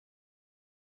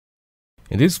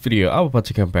In this video, I will about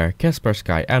to compare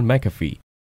Kaspersky and McAfee.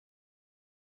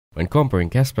 When comparing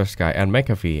Kaspersky and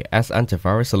McAfee as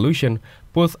antivirus solution,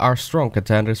 both are strong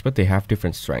contenders but they have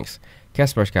different strengths.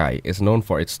 Kaspersky is known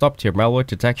for its top-tier malware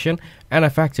detection and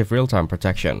effective real-time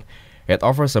protection. It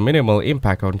offers a minimal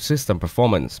impact on system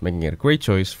performance, making it a great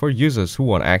choice for users who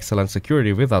want excellent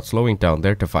security without slowing down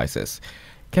their devices.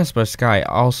 Kaspersky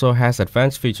also has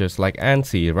advanced features like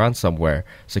anti-ransomware,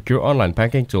 secure online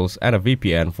banking tools, and a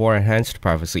VPN for enhanced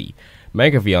privacy.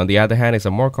 McAfee, on the other hand, is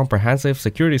a more comprehensive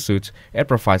security suite. It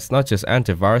provides not just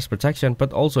antivirus protection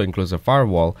but also includes a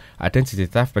firewall, identity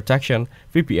theft protection,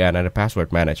 VPN, and a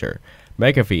password manager.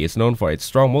 McAfee is known for its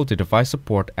strong multi-device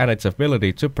support and its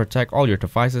ability to protect all your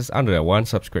devices under one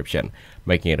subscription,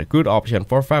 making it a good option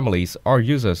for families or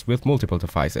users with multiple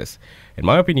devices. In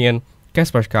my opinion,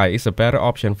 Kaspersky is a better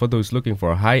option for those looking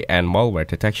for high-end malware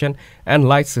detection and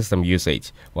light system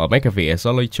usage, while McAfee is a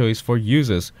solid choice for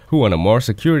users who want a more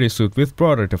security suite with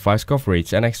broader device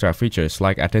coverage and extra features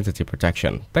like identity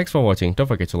protection. Thanks for watching. Don't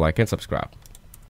forget to like and subscribe.